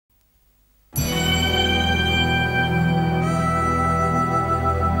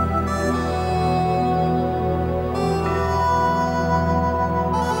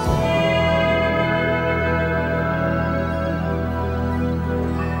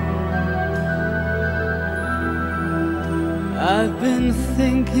I've been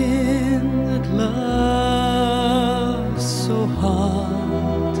thinking that love's so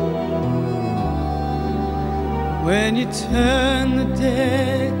hard. When you turn the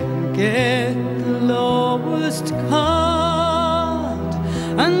deck and get the lowest card,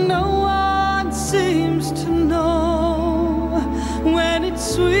 and no one seems to know when it's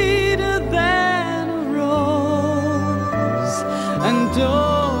sweeter than a rose, and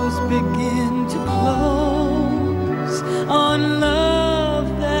doors begin to close on love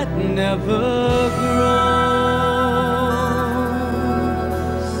that never grows.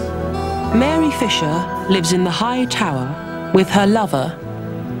 Mary Fisher lives in the high tower with her lover,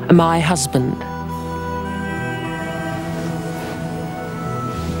 my husband.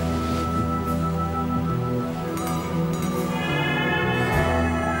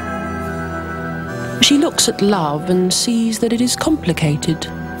 She looks at love and sees that it is complicated.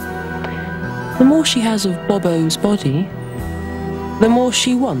 The more she has of Bobo's body, the more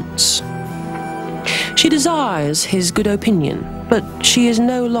she wants. She desires his good opinion, but she is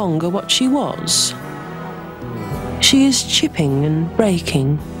no longer what she was. She is chipping and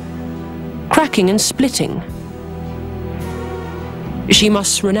breaking, cracking and splitting. She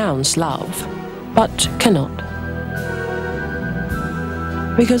must renounce love, but cannot.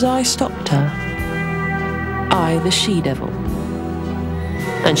 Because I stopped her. I, the she-devil.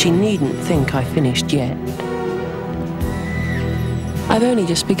 And she needn't think I finished yet. I've only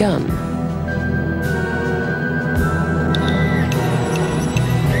just begun.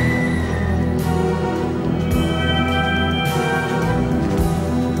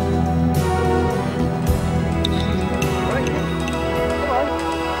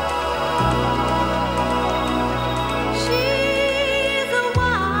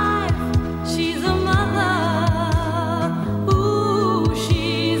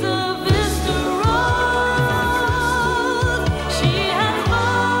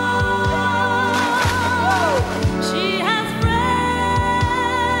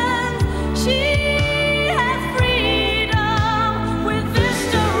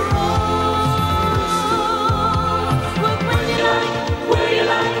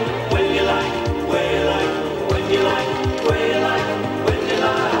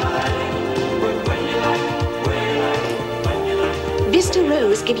 Vista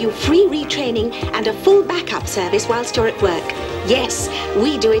Rose give you free retraining and a full backup service whilst you're at work. Yes,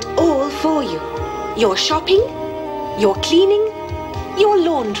 we do it all for you. Your shopping, your cleaning, your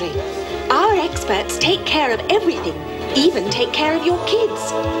laundry. Our experts take care of everything, even take care of your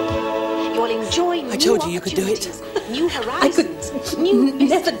kids. You'll enjoy new opportunities, new horizons, new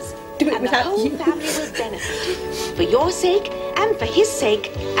business, do it and without the whole you. family will benefit. For your sake, and for his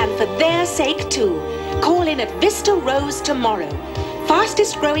sake, and for their sake too. Call in at Vista Rose tomorrow.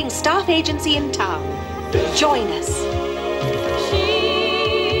 Fastest growing staff agency in town. Join us.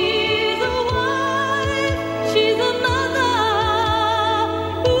 She's a wife, she's a mother,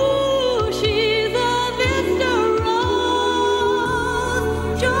 ooh, she's a Vista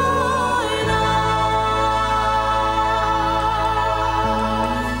Rose. Join us.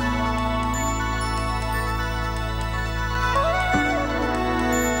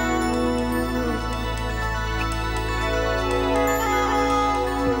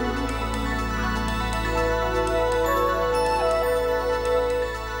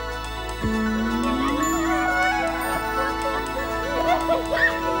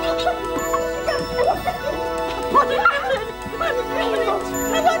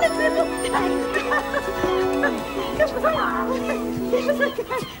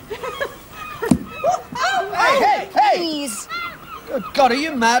 Hey! Please. Good God, are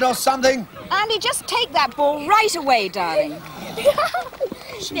you mad or something? Andy, just take that ball right away, darling.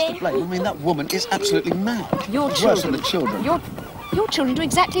 She's to blame. I mean, that woman is absolutely mad. Your Worse children. than the children. Your children do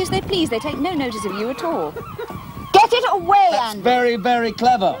exactly as they please. They take no notice of you at all. Get it away, That's Andy. very, very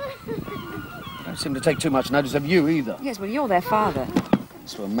clever. They don't seem to take too much notice of you either. Yes, well, you're their father.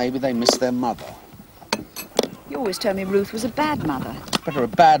 So maybe they miss their mother. You always told me Ruth was a bad mother. Better a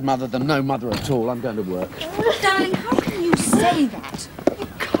bad mother than no mother at all. I'm going to work. Darling, how can you say that? You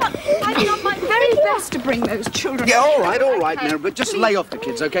can't. I've done my very best to bring those children. Yeah, all right, Mary, but just lay off the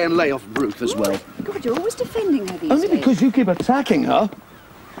kids, OK? And lay off Ruth as well. God, you're always defending her these Only days. because you keep attacking her.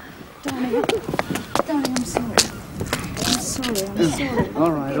 Darling, I'm sorry. I'm sorry.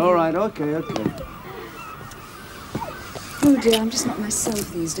 All right, OK. Oh, dear, I'm just not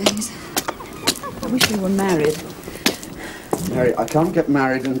myself these days. I wish we were married. Mary, I can't get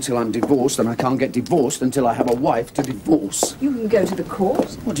married until I'm divorced, and I can't get divorced until I have a wife to divorce. You can go to the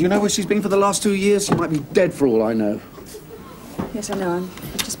court. Well, do you know where she's been for the last 2 years? She might be dead for all I know. Yes, I know. I'm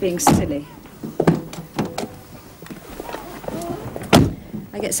just being silly.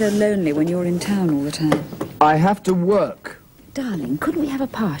 get so lonely when you're in town all the time? I have to work. Darling, couldn't we have a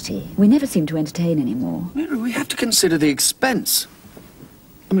party? We never seem to entertain anymore. Mary, we have to consider the expense.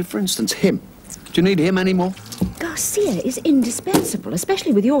 I mean, for instance, him. Do you need him anymore? Garcia is indispensable,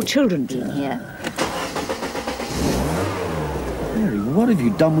 especially with your children being here. Mary, what have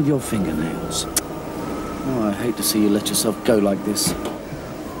you done with your fingernails? Oh, I hate to see you let yourself go like this.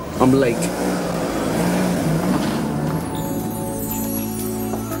 I'm late.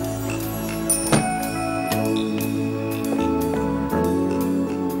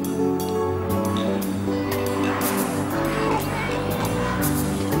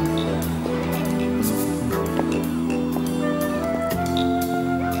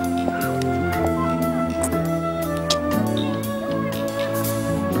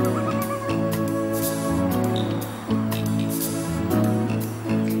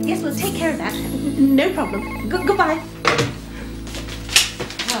 Yes, we'll take care of that. No problem. Goodbye.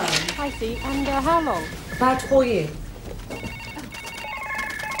 I see. And how long? About 4 years.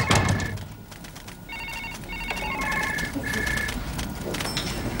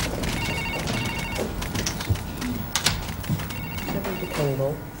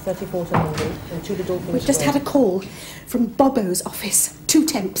 We've just had a call from Bobo's office. 2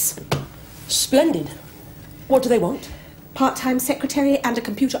 temps. Splendid. What do they want? Part-time secretary and a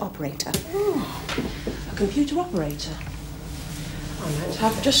computer operator. A computer operator. I might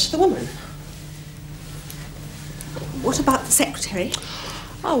have just the woman. What about the secretary?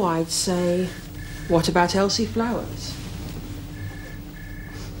 Oh, I'd say, what about Elsie Flowers?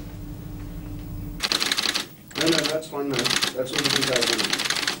 No, that's fine, no. That's all the details I need.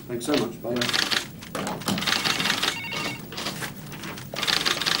 Thanks so much. Bye-bye.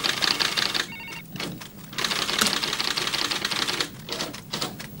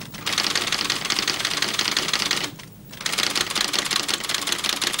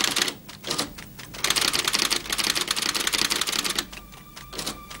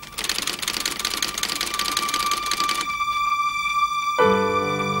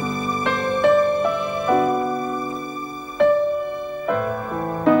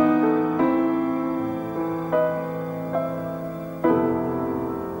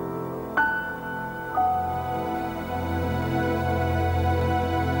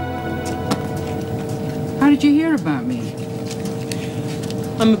 How did you hear about me?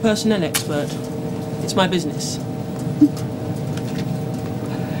 I'm a personnel expert. It's my business.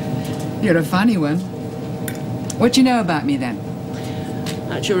 You're a funny one. What do you know about me then?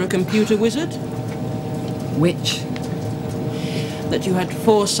 That you're a computer wizard? Which? That you had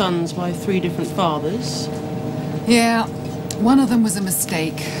 4 sons by 3 different fathers? Yeah, one of them was a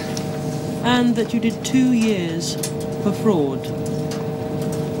mistake. And that you did 2 years for fraud?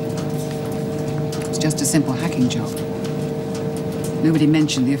 It's just a simple hacking job. Nobody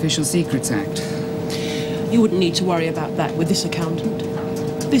mentioned the Official Secrets Act. You wouldn't need to worry about that with this accountant.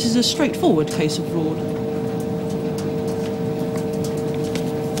 This is a straightforward case of fraud.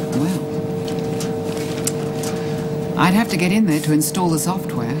 Well, I'd have to get in there to install the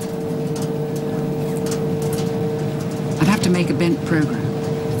software. I'd have to make a bent program.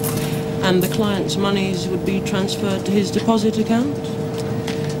 And the client's monies would be transferred to his deposit account?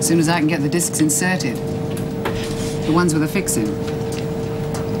 As soon as I can get the discs inserted. The ones with a fix-in.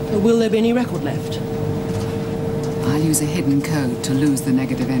 Will there be any record left? I'll use a hidden code to lose the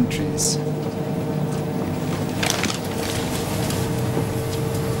negative entries.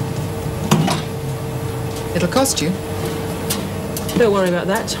 It'll cost you. Don't worry about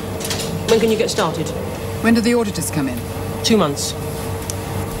that. When can you get started? When do the auditors come in? 2 months.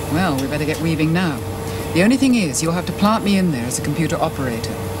 Well, we better get weaving now. The only thing is, you'll have to plant me in there as a computer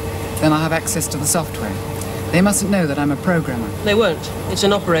operator. Then I'll have access to the software. They mustn't know that I'm a programmer. They won't. It's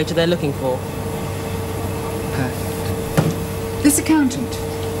an operator they're looking for. Perfect. This accountant,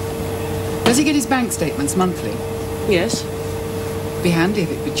 does he get his bank statements monthly? Yes, Be handy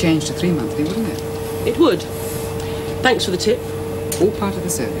if it could change to 3 monthly, wouldn't it? it would. Thanks for the tip. All part of the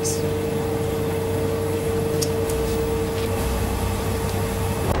service.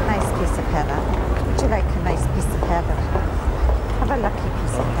 Nice piece of heather. Would you like a nice piece of heather? Have a lucky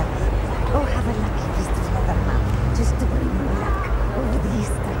piece of heather. Oh, have a lucky piece of heather, ma'am. Just to bring you luck over the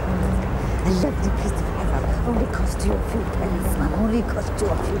Easter holiday. A lovely piece of heather. Only cost you a few pence, ma'am. Only cost you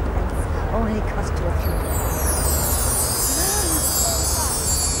a few pence. Only cost you a few pence.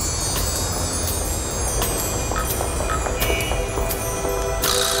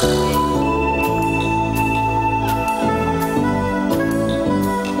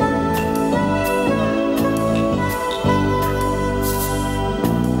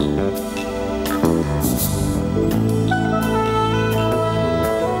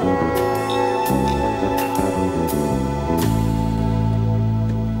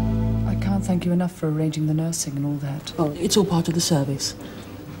 for arranging the nursing and all that. Oh, it's all part of the service.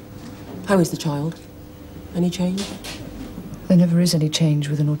 How is the child? Any change? There never is any change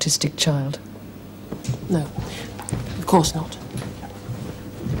with an autistic child. No, of course not.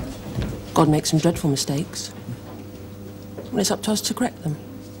 God makes some dreadful mistakes. And it's up to us to correct them,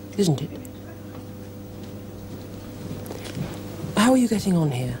 isn't it? How are you getting on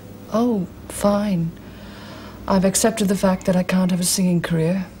here? Oh, fine. I've accepted the fact that I can't have a singing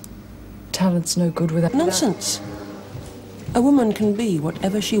career. Talent's no good without... Nonsense. A woman can be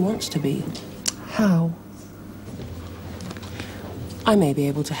whatever she wants to be. How? I may be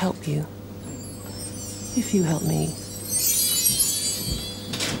able to help you. If you help me.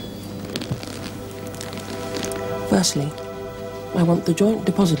 Firstly, I want the joint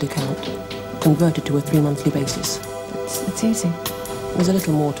deposit account converted to a 3-monthly basis. It's easy. There's a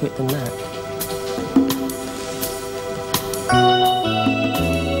little more to it than that.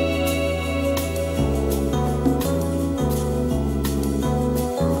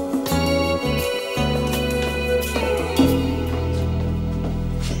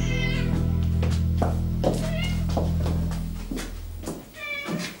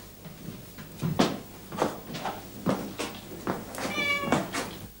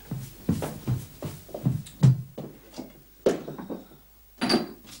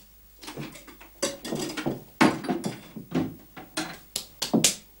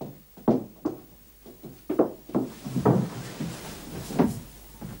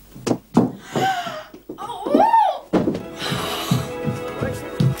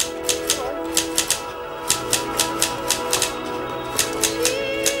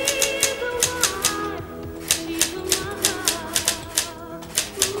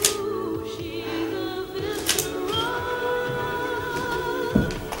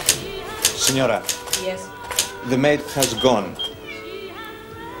 Signora. Yes. The maid has gone.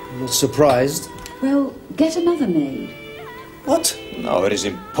 Not surprised. Well, get another maid. What? No, it is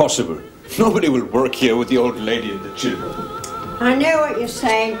impossible. Nobody will work here with the old lady and the children. I know what you're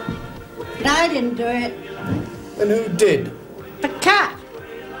saying, but I didn't do it. And who did? The cat.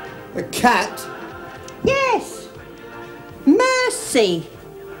 The cat? Yes. Mercy.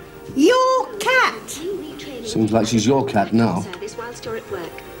 Your cat. Seems like she's your cat now. Service whilst you're at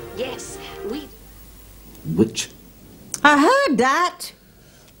work. Yes, we... Which? I heard that.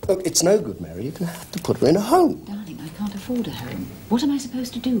 Look, it's no good, Mary. You're going to have to put her in a home. Darling, I can't afford a home. What am I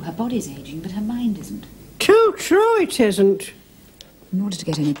supposed to do? Her body's aging, but her mind isn't. Too true it isn't. In order to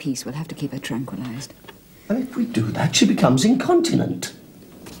get any peace, we'll have to keep her tranquilized. And if we do that, she becomes incontinent.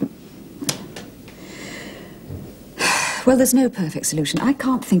 Well, there's no perfect solution. I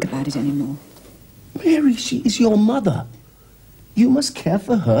can't think about it anymore. Mary, she is your mother. You must care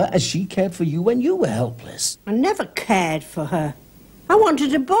for her as she cared for you when you were helpless. I never cared for her. I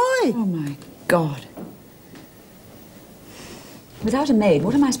wanted a boy. Oh, my God. Without a maid,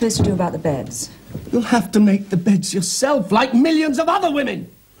 what am I supposed to do about the beds? You'll have to make the beds yourself, like millions of other women.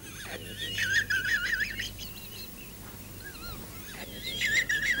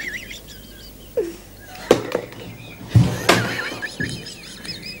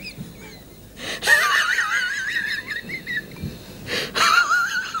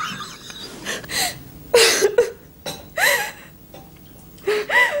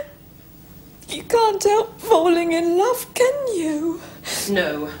 You can't help falling in love, can you?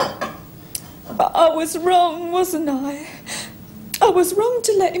 No. But I was wrong, wasn't I? I was wrong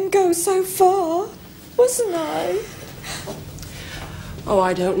to let him go so far, wasn't I? Oh,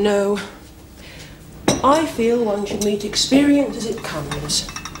 I don't know. I feel one should meet experience as it comes.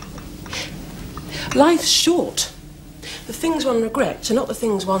 Life's short. The things one regrets are not the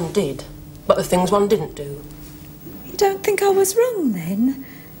things one did, but the things one didn't do. You don't think I was wrong, then?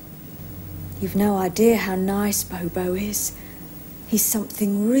 You've no idea how nice Bobo is. He's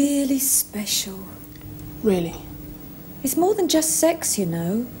something really special. Really? It's more than just sex, you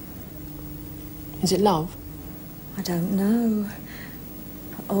know. Is it love? I don't know.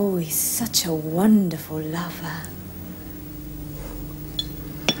 But, oh, he's such a wonderful lover.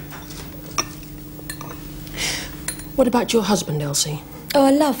 What about your husband, Elsie? Oh, I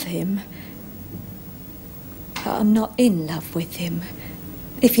love him. But I'm not in love with him,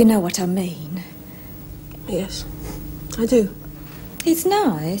 if you know what I mean. Yes, I do. He's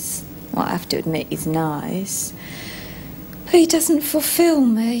nice. Well, I have to admit he's nice. But he doesn't fulfill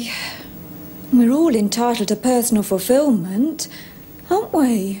me. We're all entitled to personal fulfillment, aren't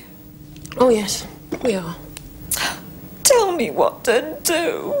we? Oh, yes, we are. Tell me what to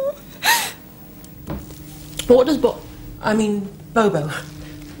do. What does Bobo,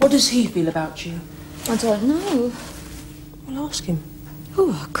 what does he feel about you? I don't know. Well, ask him.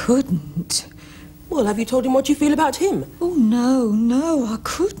 Oh, I couldn't. Well, have you told him what you feel about him? Oh, no, I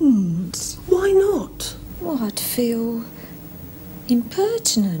couldn't. Why not? Well, I'd feel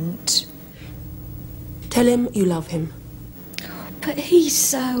impertinent. Tell him you love him. But he's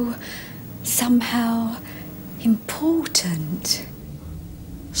so, somehow, important.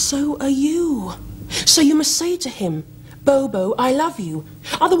 So are you. So you must say to him, Bobo, I love you.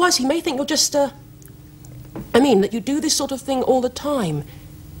 Otherwise he may think you're just, that you do this sort of thing all the time.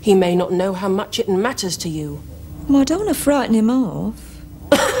 He may not know how much it matters to you. Well, I don't want to frighten him off.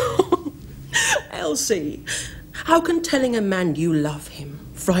 Elsie, how can telling a man you love him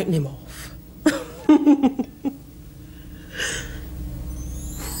frighten him off?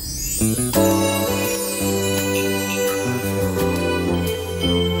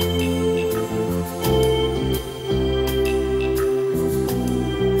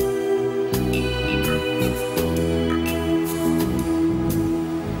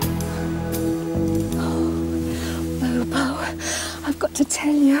 I've got to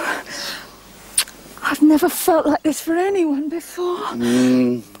tell you, I've never felt like this for anyone before.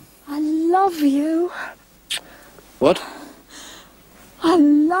 I love you. What? I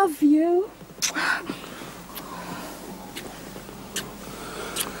love you.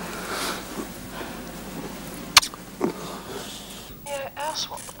 Yeah, ask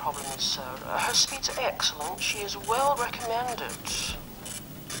what the problem is, sir. Her speeds are excellent. She is well recommended.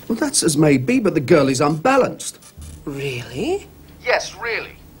 Well, that's as may be, but the girl is unbalanced. Really? Yes,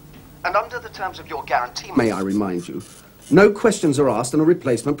 really. And under the terms of your guarantee, may I remind you, no questions are asked and a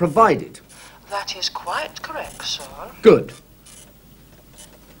replacement provided. That is quite correct, sir. Good.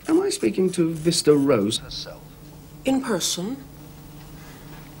 Am I speaking to Vista Rose herself? In person?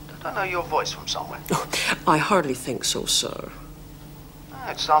 Did I know your voice from somewhere? Oh, I hardly think so, sir.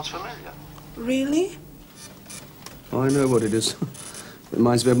 It sounds familiar. Really? I know what it is.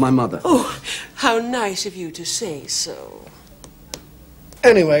 Reminds me of my mother. Oh, how nice of you to say so.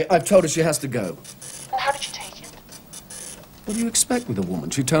 Anyway, I've told her she has to go. And how did you take it? What do you expect with a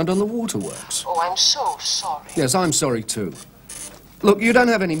woman? She turned on the waterworks. Oh, I'm so sorry. Yes, I'm sorry too. Look, you don't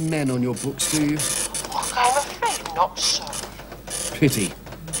have any men on your books, do you? Oh, I'm afraid not, sir. Pity.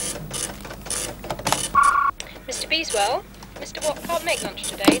 Mr. Beeswell, Mr. Watt can't make lunch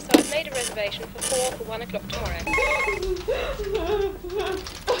today, so I've made a reservation for 4 for 1 o'clock tomorrow.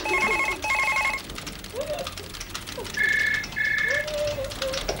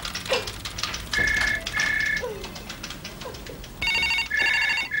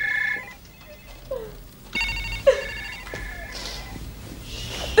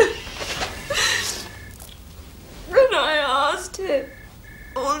 When I asked him,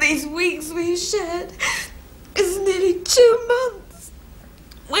 all these weeks we shared, it's nearly 2 months.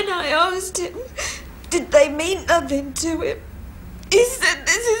 When I asked him, did they mean nothing to him, he said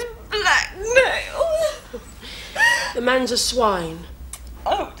this is blackmail. The man's a swine.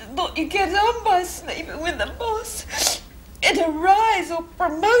 I would have thought you get on by sleeping with the boss. Get a rise or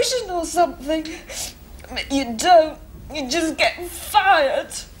promotion or something. But you don't. You just get fired.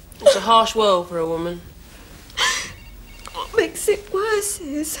 It's a harsh world for a woman. What makes it worse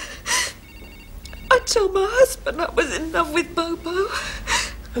is I told my husband I was in love with Bobo.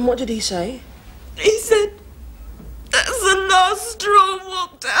 And what did he say? He said, that's the last straw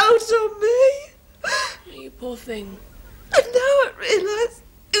walked out on me. You poor thing. And now I realise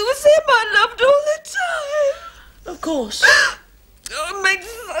it was him I loved all the time. Of course. I made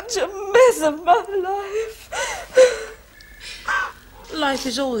such a mess of my life. Life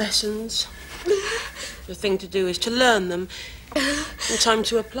is all lessons. The thing to do is to learn them, and time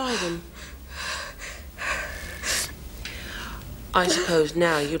to apply them. I suppose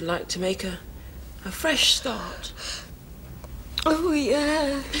now you'd like to make a fresh start. Oh,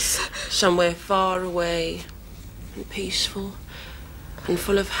 yes. Somewhere far away and peaceful and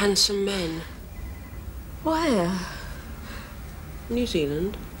full of handsome men. Where? New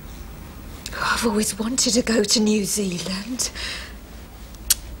Zealand. I've always wanted to go to New Zealand.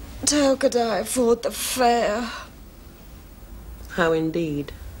 But how could I afford the fare? How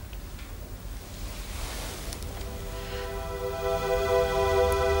indeed.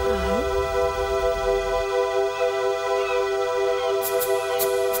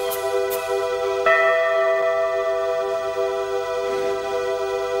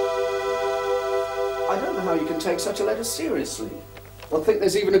 I don't know how you can take such a letter seriously. Or think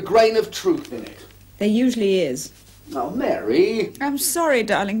there's even a grain of truth in it. There usually is. Oh, Mary. I'm sorry,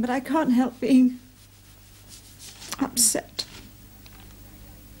 darling, but I can't help being upset.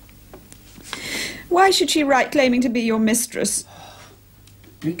 Why should she write claiming to be your mistress?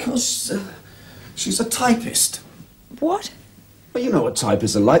 Because she's a typist. What? Well, you know what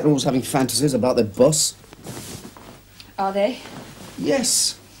typists are like. They're always having fantasies about their boss. Are they?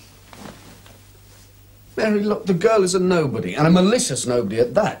 Yes. Mary, look, the girl is a nobody, and a malicious nobody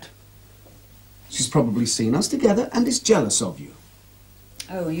at that. She's probably seen us together and is jealous of you.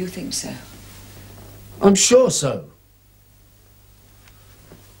 Oh, you think so? I'm sure so.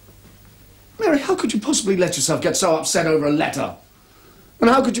 Mary, how could you possibly let yourself get so upset over a letter? And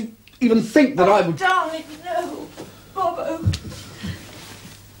how could you even think that I would... Darling, no. Bobo.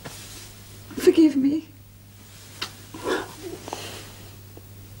 Forgive me.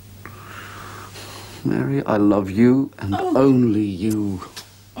 Mary, I love you and only you.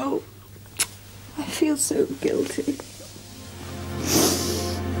 Oh, I feel so guilty.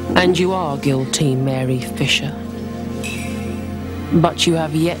 And you are guilty, Mary Fisher. But you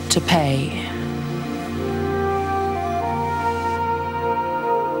have yet to pay.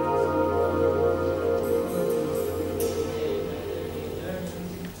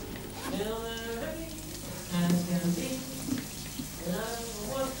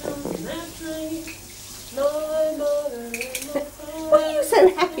 What are you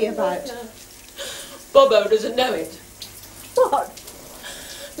so happy about? Bobo doesn't know it. What?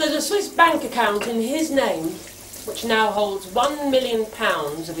 There's a Swiss bank account in his name, which now holds £1 million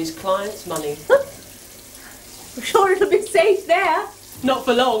of his client's money. I'm sure it'll be safe there. Not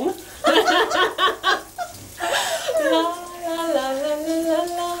for long. La, la, la, la, la,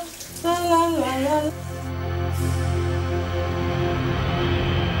 la, la, la, la.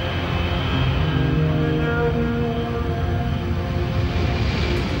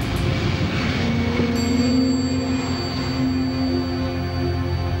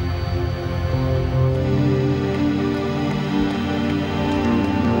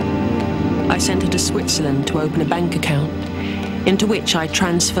 I sent her to Switzerland to open a bank account, into which I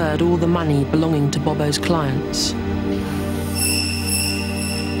transferred all the money belonging to Bobo's clients.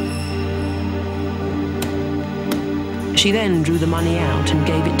 She then drew the money out and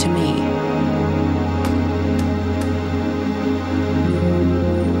gave it to me.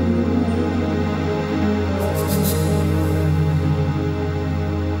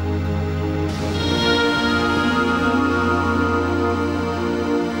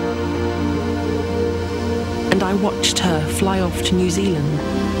 And I watched her fly off to New Zealand,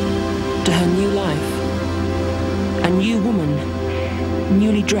 to her new life. A new woman,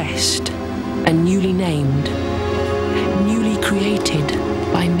 newly dressed and newly named, newly created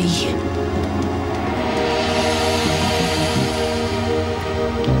by me.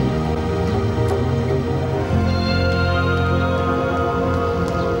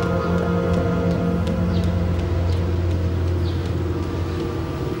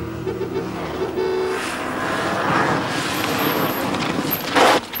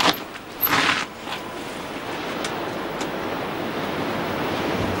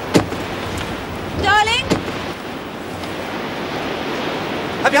 Darling?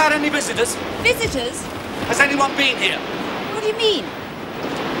 Have you had any visitors? Visitors? Has anyone been here? What do you mean?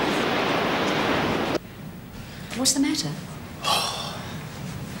 What's the matter?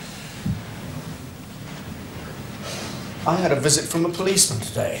 I had a visit from a policeman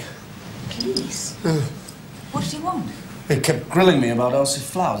today. Police? What did he want? He kept grilling me about Elsie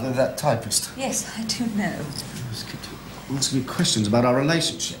Flowers, that typist. Yes, I do know. He just kept asking me questions about our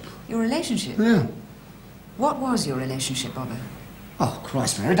relationship. Your relationship? Yeah. What was your relationship, Bobo? Oh,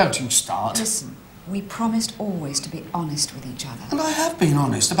 Christ, Mary, don't you start. Listen, we promised always to be honest with each other. And I have been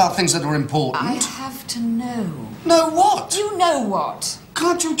honest about things that are important. I have to know. Know what? You know what?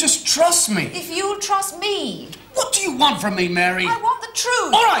 Can't you just trust me? If you'll trust me. What do you want from me, Mary? I want the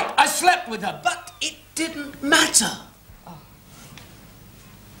truth. All right, I slept with her, but it didn't matter. Oh.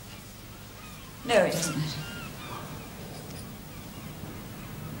 No, it doesn't matter.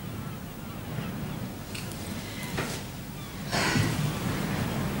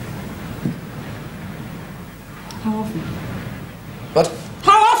 How often? What?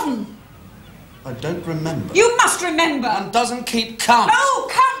 How often? I don't remember. You must remember. One doesn't keep count. Oh,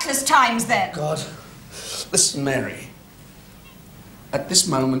 countless times then. God. Listen, Mary. At this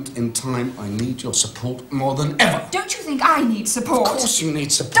moment in time, I need your support more than ever. Don't you think I need support? Of course you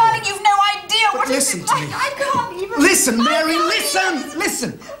need support. Darling, you've no idea But what listen it's to like. me. I can't even... Listen, Mary, I can't listen! even-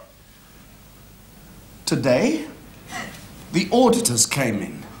 Listen! Today, the auditors came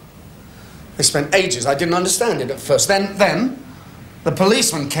in. They spent ages. I didn't understand it at first. Then, the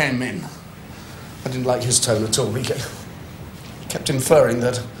policeman came in. I didn't like his tone at all. He kept inferring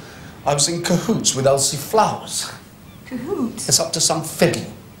that I was in cahoots with Elsie Flowers. Cahoots? It's up to some fiddle.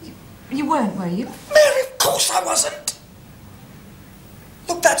 You weren't, were you? Mary, of course I wasn't.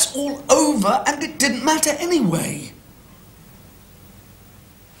 Look, that's all over, and it didn't matter anyway.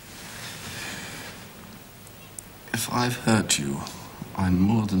 If I've hurt you, I'm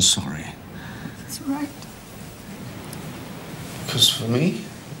more than sorry. That's right. Because for me,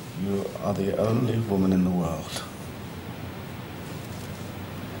 you are the only woman in the world.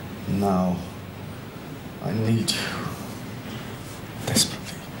 Now, I need you.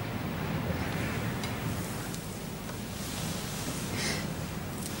 Desperately.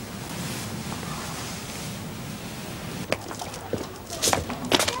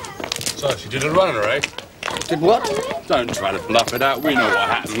 So, she did a runner, eh? Did what? Don't try to bluff it out. We know what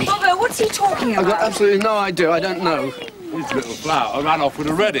happened. Bobo, what's he talking I've about? got absolutely no idea. I don't know. This little flower ran off with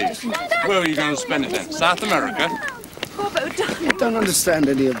the reddies. Where are you going to spend it then? South America? Bobo, darling. I don't understand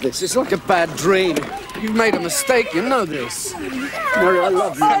any of this. It's like a bad dream. You've made a mistake. You know this. Mary, I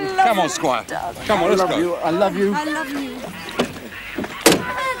love you. Come on, Squire. Come on, let's go. I love you. I love you.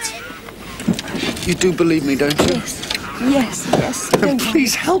 You do believe me, don't you? Yes, yes. Then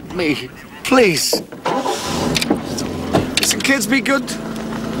please help me. Please. Listen, kids, be good.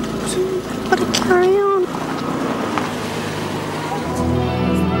 Gotta carry on.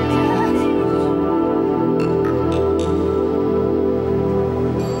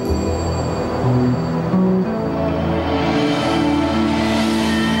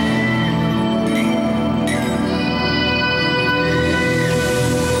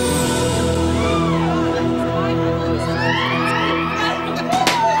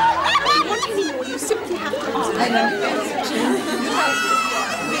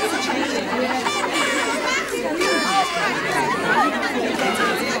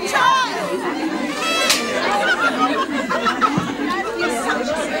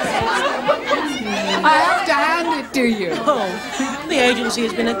 I have to hand it to you. Oh, the agency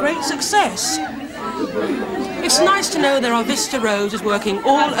has been a great success. It's nice to know there are Vista Roses working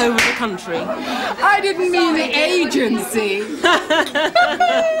all over the country. I didn't mean the agency.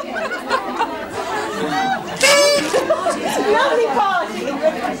 Lovely party.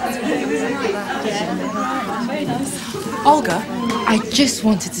 Olga? I just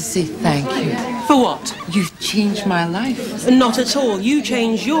wanted to say thank you. For what? You've changed my life. Not at all. You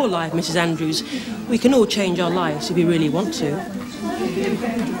changed your life, Mrs. Andrews. We can all change our lives if we really want to.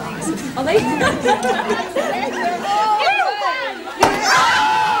 Are they?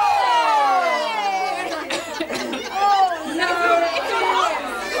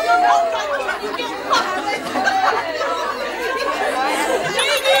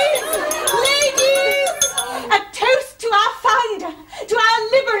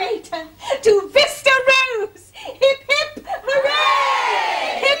 To Vista Rose! Hip, hip,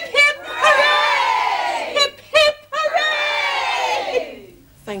 hooray! Hip, hip, hooray! Hip, hip, hooray!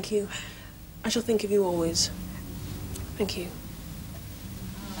 Thank you. I shall think of you always. Thank you.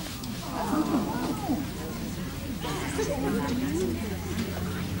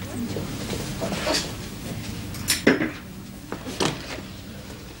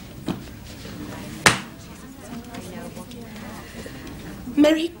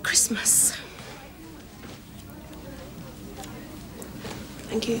 Merry Christmas.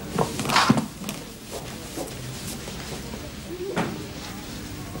 Thank you.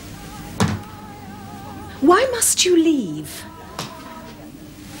 Why must you leave?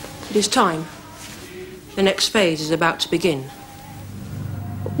 It is time. The next phase is about to begin.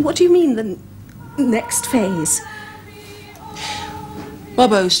 What do you mean, the next phase?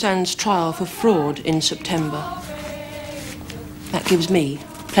 Bobo stands trial for fraud in September. That gives me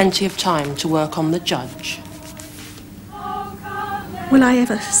plenty of time to work on the judge. Will I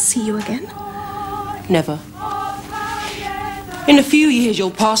ever see you again? Never. In a few years,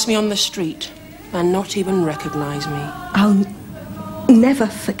 you'll pass me on the street and not even recognize me. I'll never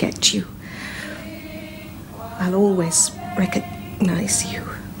forget you. I'll always recognize you.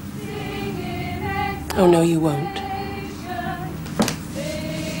 Oh, no, you won't.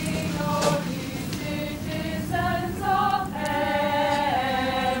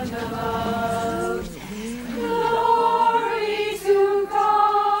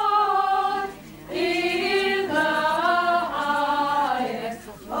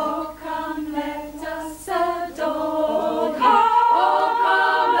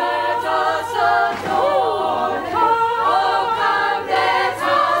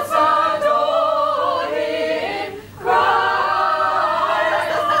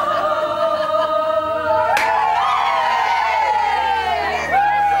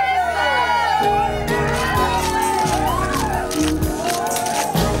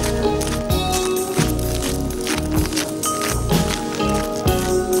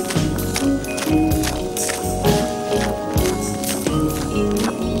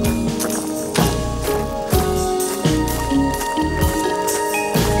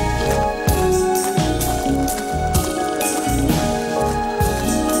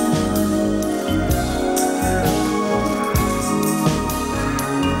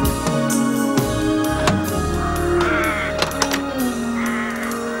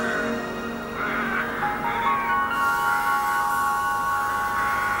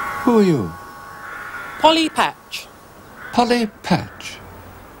 Who are you? Polly Patch. Polly Patch.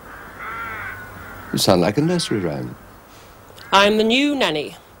 You sound like a nursery rhyme. I'm the new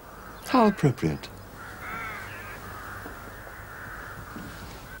nanny. How appropriate.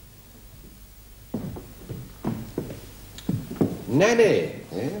 Nanny,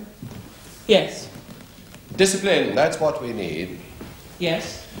 eh? Yes. Discipline, that's what we need.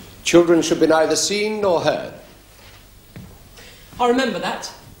 Yes. Children should be neither seen nor heard. I remember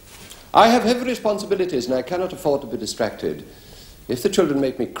that. I have heavy responsibilities and I cannot afford to be distracted. If the children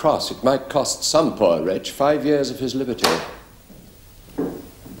make me cross, it might cost some poor wretch 5 years of his liberty.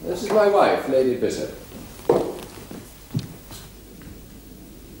 This is my wife, Lady Bishop.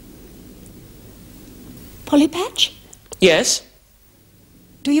 Polly Patch? Yes.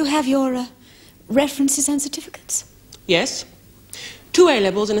 Do you have your references and certificates? Yes. 2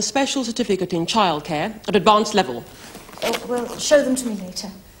 A-levels and a special certificate in childcare at advanced level. Oh, well, show them to me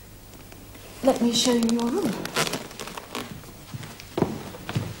later. Let me show you your room.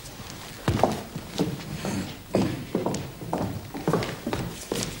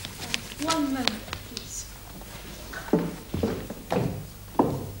 One moment, please.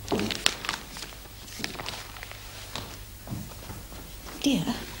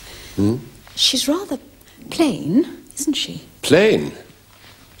 Dear, she's rather plain, isn't she? Plain?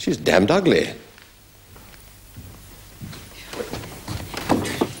 She's damned ugly.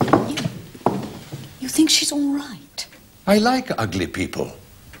 You think she's all right? I like ugly people.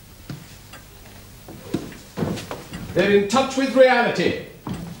 They're in touch with reality.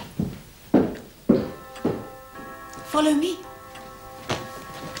 Follow me.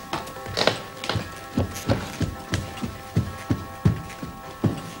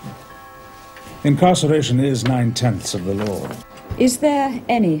 Incarceration is 9/10 of the law. Is there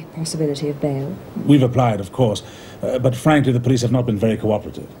any possibility of bail? We've applied, of course, but frankly, the police have not been very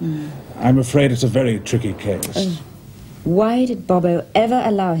cooperative. I'm afraid it's a very tricky case. Why did Bobo ever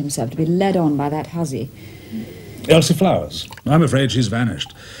allow himself to be led on by that hussy? Elsie Flowers. I'm afraid she's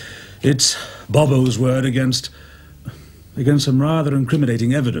vanished. It's Bobo's word against some rather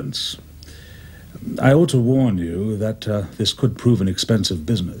incriminating evidence. I ought to warn you that this could prove an expensive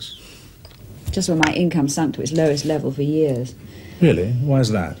business. Just when my income sunk to its lowest level for years. Really? Why is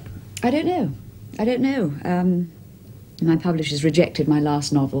that? I don't know. My publishers rejected my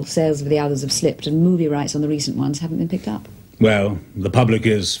last novel. Sales of the others have slipped, and movie rights on the recent ones haven't been picked up. Well, the public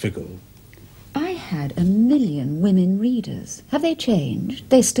is fickle. I had 1 million women readers. Have they changed?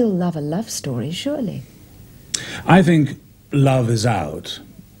 They still love a love story, surely. I think love is out,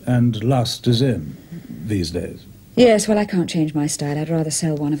 and lust is in, these days. Yes, well, I can't change my style. I'd rather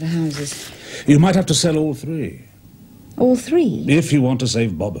sell one of the houses. You might have to sell all 3. All 3? If you want to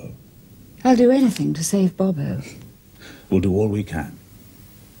save Bobo. I'll do anything to save Bobo. We'll do all we can.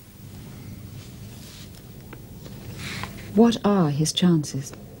 What are his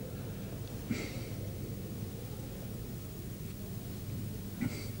chances?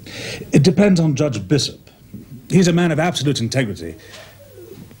 It depends on Judge Bishop. He's a man of absolute integrity,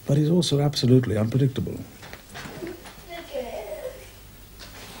 but he's also absolutely unpredictable.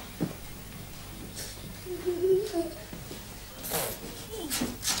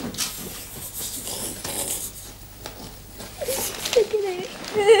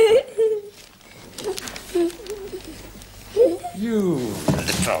 You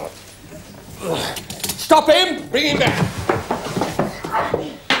little... Stop him! Bring him back!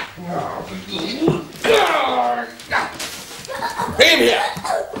 Bring him here!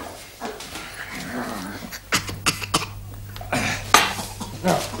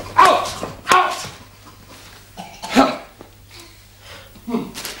 Out! Out!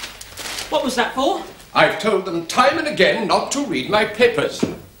 What was that for? I've told them time and again not to read my papers.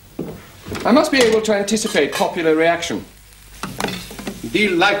 I must be able to anticipate popular reaction.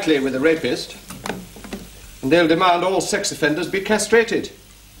 Deal lightly with a rapist, and they'll demand all sex offenders be castrated.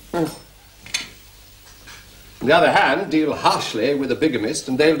 On the other hand, deal harshly with a bigamist,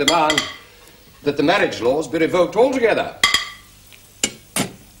 and they'll demand that the marriage laws be revoked altogether.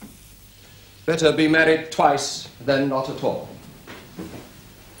 Better be married twice than not at all.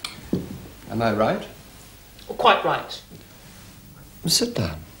 Am I right? Quite right. Sit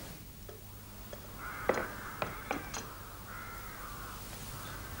down.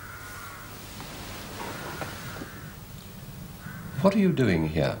 What are you doing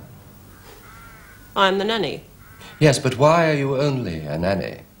here? I'm the nanny. Yes, but why are you only a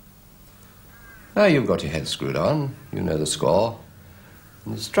nanny? Now you've got your head screwed on. You know the score.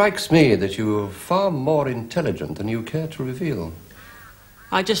 And it strikes me that you're far more intelligent than you care to reveal.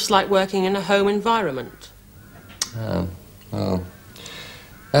 I just like working in a home environment. Well,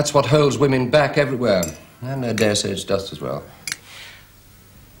 That's what holds women back everywhere. And I dare say it's just as well.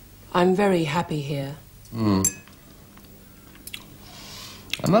 I'm very happy here. I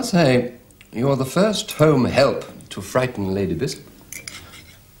must say, you're the first home help to frighten Lady Bishop.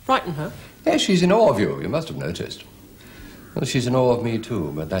 Frighten her? Yes, she's in awe of you. You must have noticed. Well, she's in awe of me,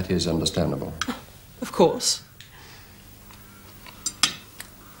 too, but that is understandable. Of course.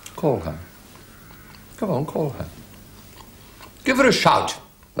 Call her. Come on, call her. Give her a shout,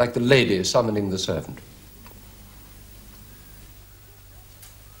 like the lady summoning the servant.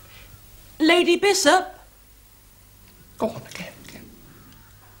 Lady Bishop? Go on again.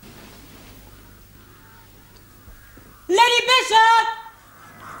 Lady Bishop!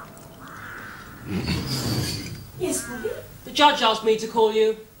 Yes, Polly? The judge asked me to call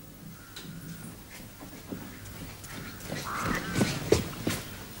you.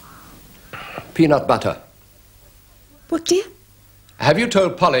 Peanut butter. What, dear? Have you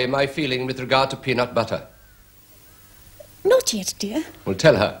told Polly my feeling with regard to peanut butter? Not yet, dear. Well,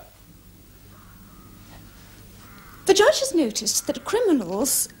 tell her. The judge has noticed that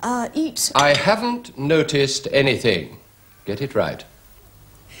criminals eat... I haven't noticed anything. Get it right.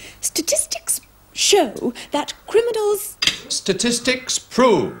 Statistics show that criminals... Statistics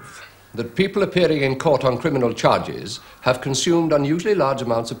prove that people appearing in court on criminal charges have consumed unusually large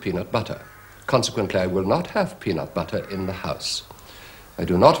amounts of peanut butter. Consequently, I will not have peanut butter in the house. I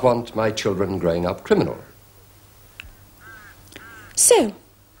do not want my children growing up criminal. So,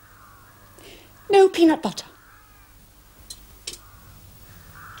 no peanut butter.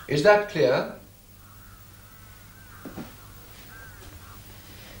 Is that clear?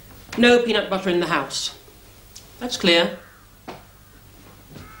 No peanut butter in the house. That's clear.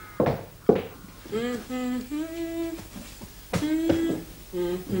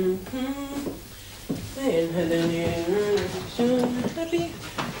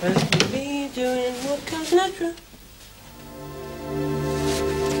 Doing what comes natural.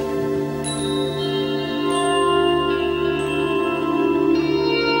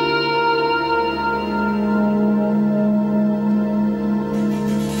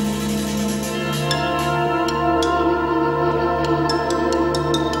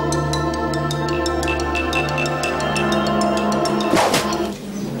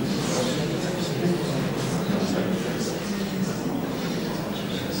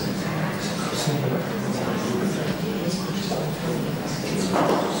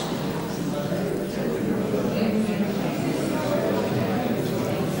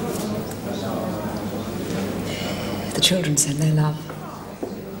 The children send their love.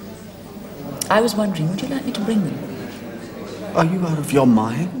 I was wondering, would you like me to bring them? Are you out of your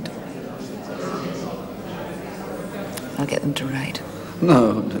mind? I'll get them to write.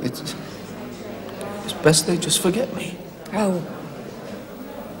 No, it's best they just forget me. Oh,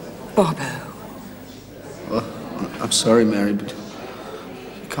 Bobo. Well, I'm sorry, Mary, but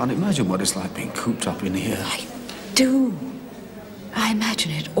you can't imagine what it's like being cooped up in here. I do. I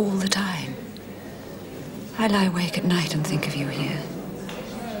imagine it all the time. I lie awake at night and think of you here.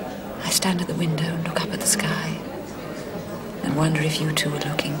 I stand at the window and look up at the sky and wonder if you two are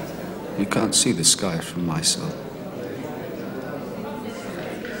looking. You can't see the sky from my cell.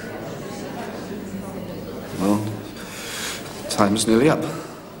 Well, time's nearly up.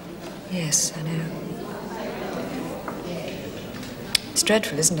 Yes, I know. It's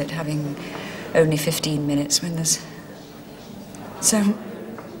dreadful, isn't it, having only 15 minutes when there's so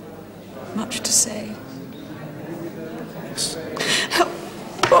much to say. Yes. Oh,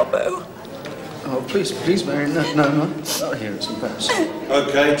 Bobo. Oh, please, Mary, no, not here, it's embarrassing.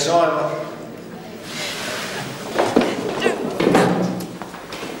 Okay, time up.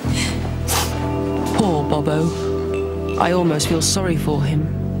 Poor Bobo. I almost feel sorry for him.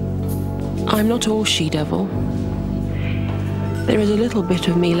 I'm not all she-devil. There is a little bit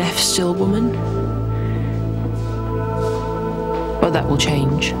of me left still, woman. But that will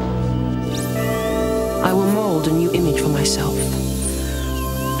change. I will mould a new image for myself.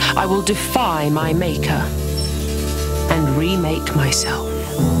 I will defy my maker and remake myself.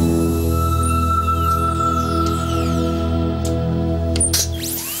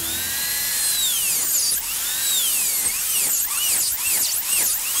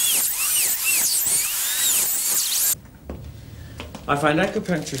 I find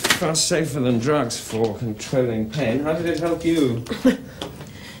acupuncture far safer than drugs for controlling pain. How did it help you?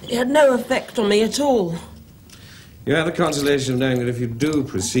 It had no effect on me at all. You have the consolation of knowing that if you do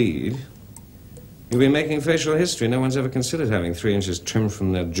proceed, you'll be making facial history. No one's ever considered having 3 inches trimmed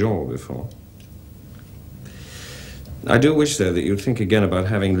from their jaw before. I do wish, though, that you'd think again about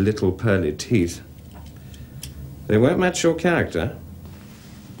having little pearly teeth. They won't match your character.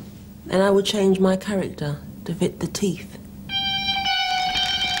 and I would change my character to fit the teeth.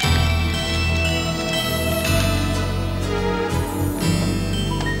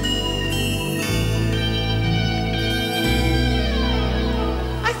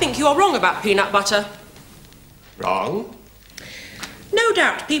 I think you are wrong about peanut butter. Wrong? No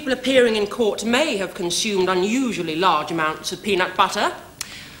doubt people appearing in court may have consumed unusually large amounts of peanut butter,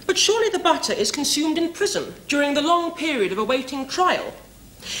 but surely the butter is consumed in prison during the long period of awaiting trial.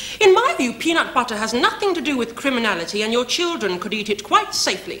 In my view, peanut butter has nothing to do with criminality, and your children could eat it quite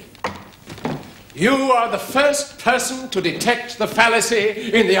safely. You are the first person to detect the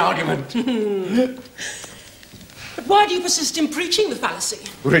fallacy in the argument. But why do you persist in preaching the fallacy?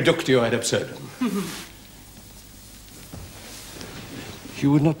 Reductio ad absurdum.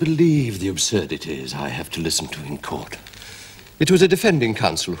 You would not believe the absurdities I have to listen to in court. It was a defending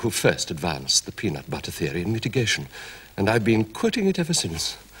counsel who first advanced the peanut butter theory in mitigation, and I've been quoting it ever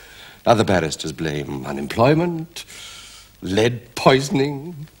since. Other barristers blame unemployment, lead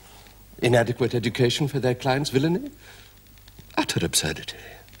poisoning, inadequate education for their clients' villainy. Utter absurdity.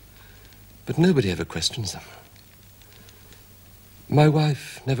 But nobody ever questions them. My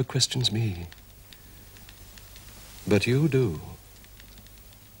wife never questions me. But you do.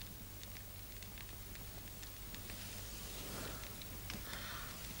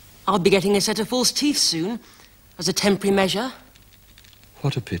 I'll be getting a set of false teeth soon, as a temporary measure.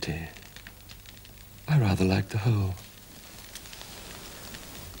 What a pity. I rather like the whole.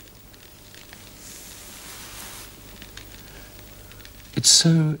 It's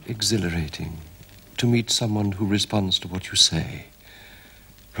so exhilarating to meet someone who responds to what you say,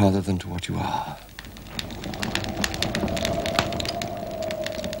 rather than to what you are.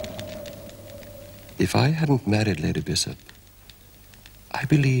 If I hadn't married Lady Bishop, I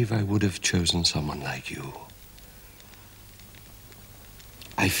believe I would have chosen someone like you.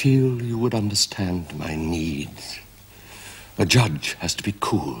 I feel you would understand my needs. A judge has to be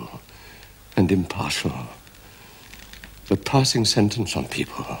cool and impartial. But passing sentence on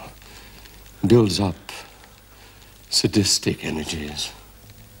people builds up sadistic energies.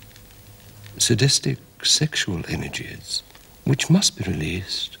 Sadistic sexual energies, which must be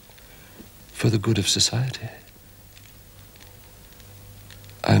released for the good of society.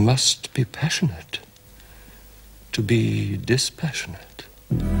 I must be passionate to be dispassionate.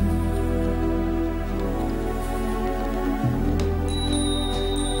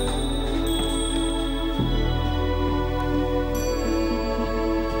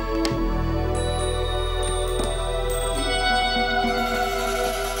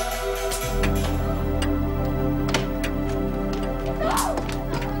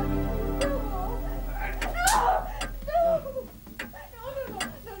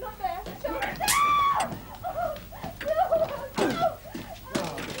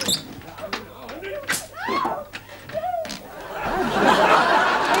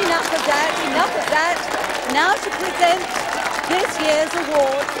 Now to present this year's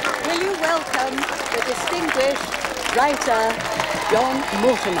award, will you welcome the distinguished writer, John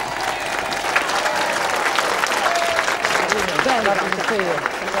Mortimer.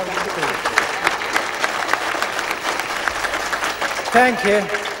 Thank you.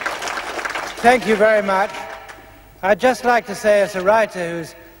 Thank you very much. I'd just like to say, as a writer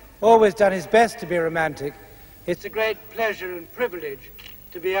who's always done his best to be romantic, it's a great pleasure and privilege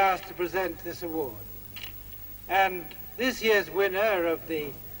to be asked to present this award. And this year's winner of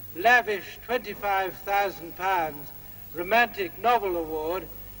the lavish £25,000 Romantic Novel Award,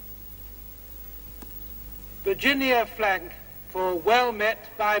 Virginia Flank, for Well Met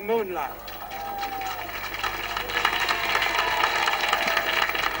by Moonlight.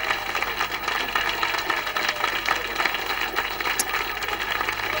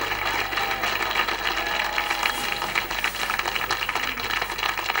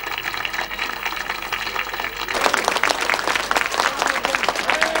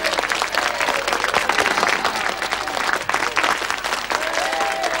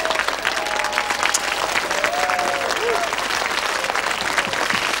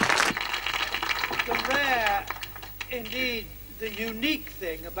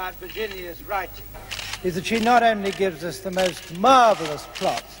 About Virginia's writing is that she not only gives us the most marvelous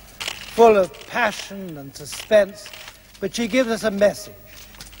plots, full of passion and suspense, but she gives us a message,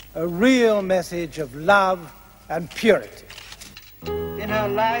 a real message of love and purity. In her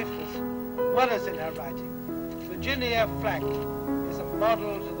life, as well as in her writing, Virginia Flank is a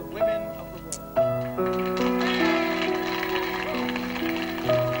model to the women of the world.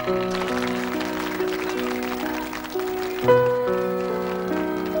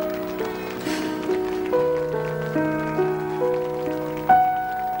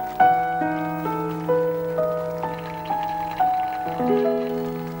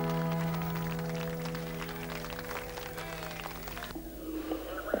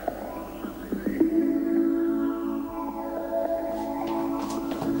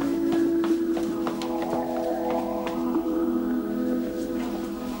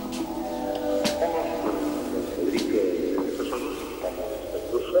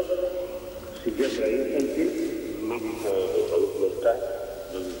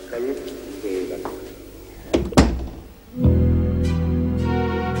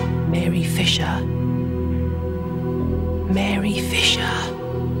 Mary Fisher. Mary Fisher.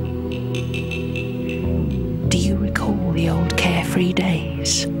 Do you recall the old carefree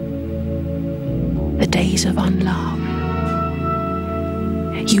days? The days of unlove.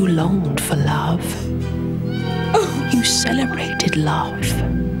 You longed for love. You celebrated love.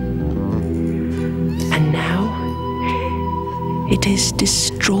 And now it is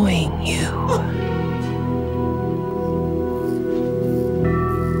destroying you.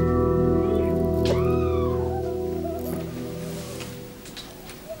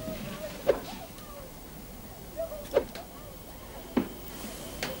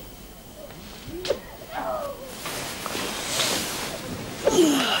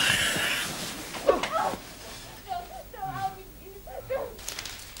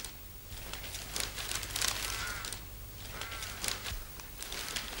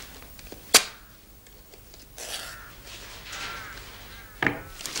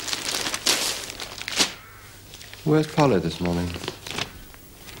 Where's Polly this morning?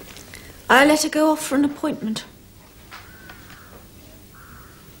 I let her go off for an appointment.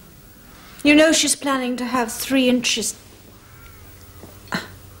 You know she's planning to have 3 inches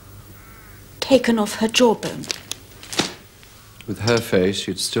taken off her jawbone. With her face,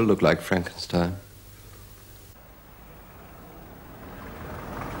 she'd still look like Frankenstein.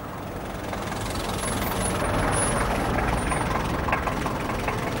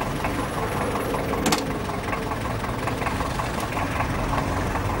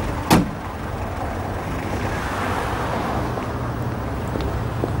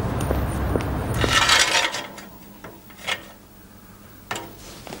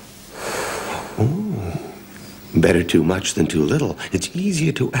 Better too much than too little. It's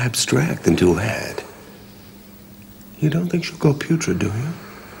easier to abstract than to add. You don't think she'll go putrid, do you?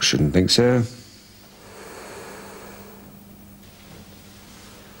 Shouldn't think so.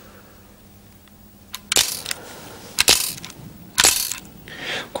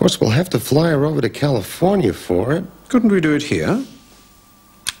 Of course, we'll have to fly her over to California for it. Couldn't we do it here?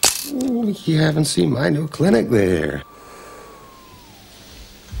 Oh, you haven't seen my new clinic there.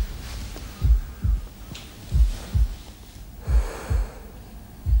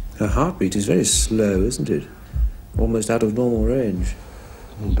 Her heartbeat is very slow, isn't it? Almost out of normal range.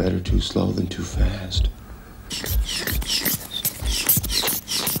 Better too slow than too fast.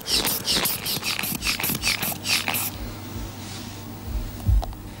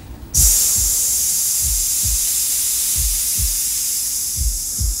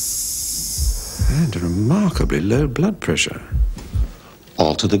 And a remarkably low blood pressure.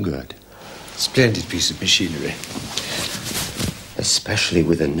 All to the good. Splendid piece of machinery. Especially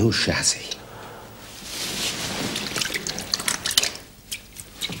with a new chassis.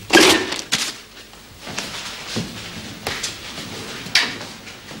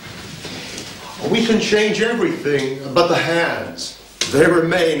 We can change everything but the hands. They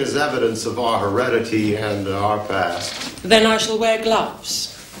remain as evidence of our heredity and our past. Then I shall wear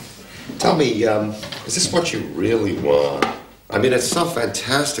gloves. Tell me, is this what you really want? I mean, it's so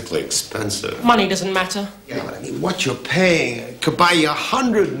fantastically expensive. Money doesn't matter. Yeah, but I mean, what you're paying could buy you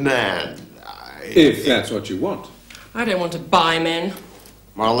 100 men. If that's what you want. I don't want to buy men.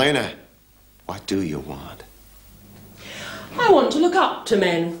 Marlena, what do you want? I want to look up to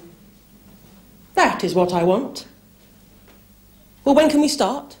men. That is what I want. Well, when can we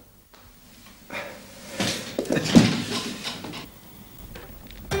start?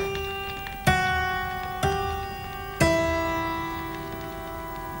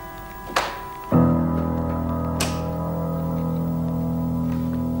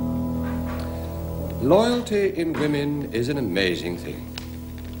 Loyalty in women is an amazing thing.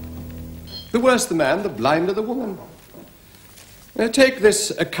 The worse the man, the blinder the woman. Now take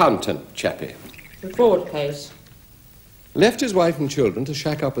this accountant chappie. The fraud case. Left his wife and children to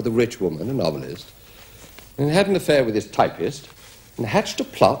shack up with a rich woman, a novelist, and had an affair with his typist, and hatched a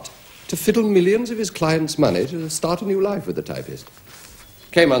plot to fiddle millions of his clients' money to start a new life with the typist.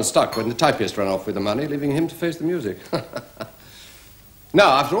 Came unstuck when the typist ran off with the money, leaving him to face the music.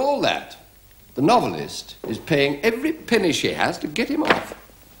 Now, after all that, the novelist is paying every penny she has to get him off.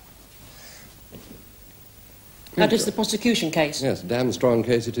 That is the prosecution case. Yes, a damn strong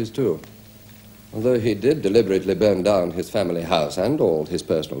case it is, too. Although he did deliberately burn down his family house and all his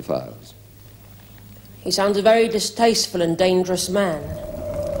personal files. He sounds a very distasteful and dangerous man.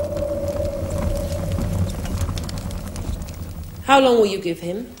 How long will you give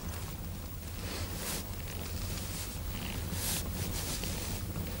him?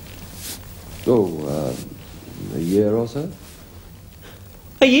 Oh, a year or so?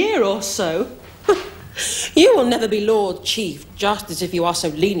 A year or so? You will never be Lord Chief Justice if you are so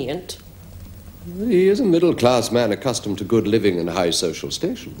lenient. He is a middle-class man accustomed to good living and high social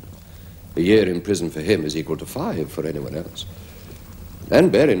station. A year in prison for him is equal to 5 for anyone else.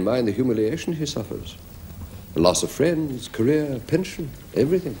 And bear in mind the humiliation he suffers. The loss of friends, career, pension,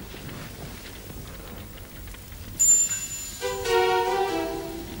 everything.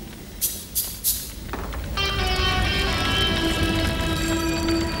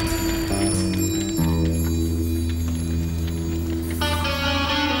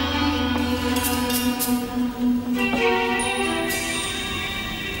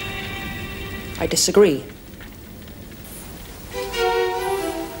 I disagree.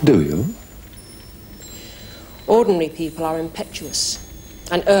 Do you? Ordinary people are impetuous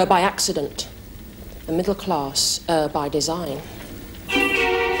and err by accident. The middle class err by design.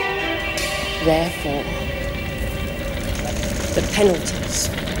 Therefore, the penalties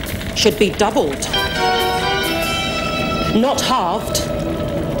should be doubled, not halved.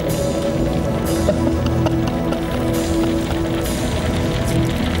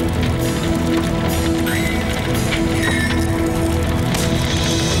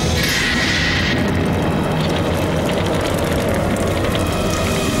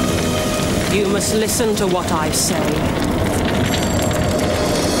 You must listen to what I say.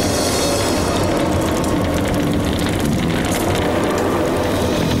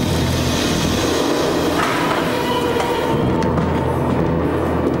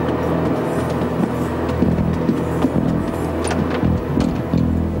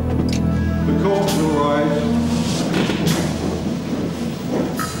 The court will rise.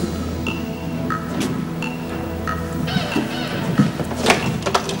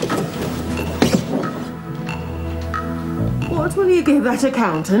 What will you give that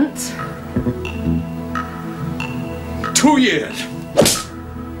accountant? 2 years.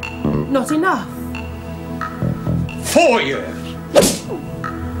 Not enough. 4 years.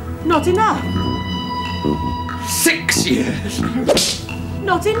 Not enough. 6 years.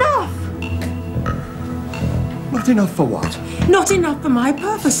 Not enough. Not enough for what? Not enough for my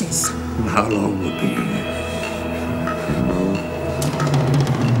purposes. How long will be?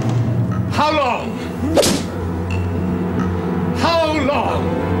 How long? How long?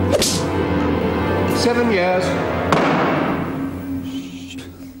 7 years.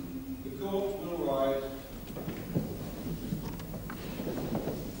 The court will rise.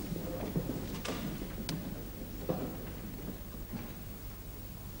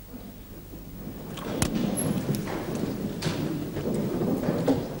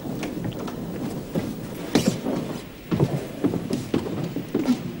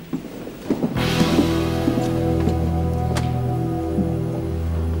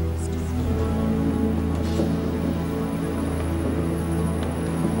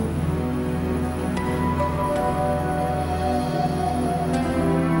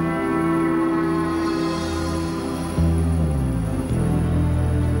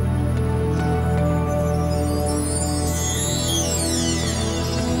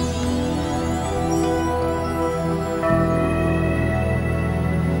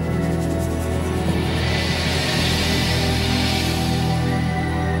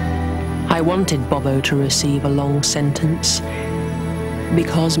 I wanted Bobo to receive a long sentence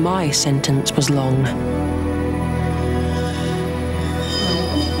because my sentence was long.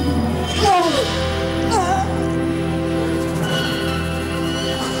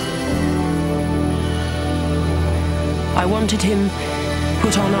 I wanted him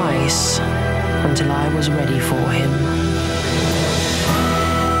put on ice until I was ready for him.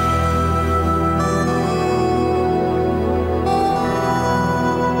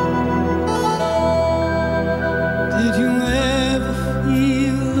 Did you ever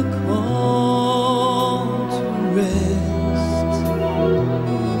feel the call to rest?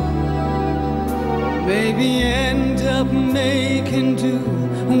 Maybe end up making do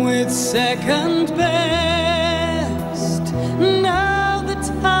with second best. Now the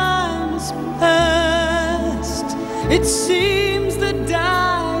time's past, it seems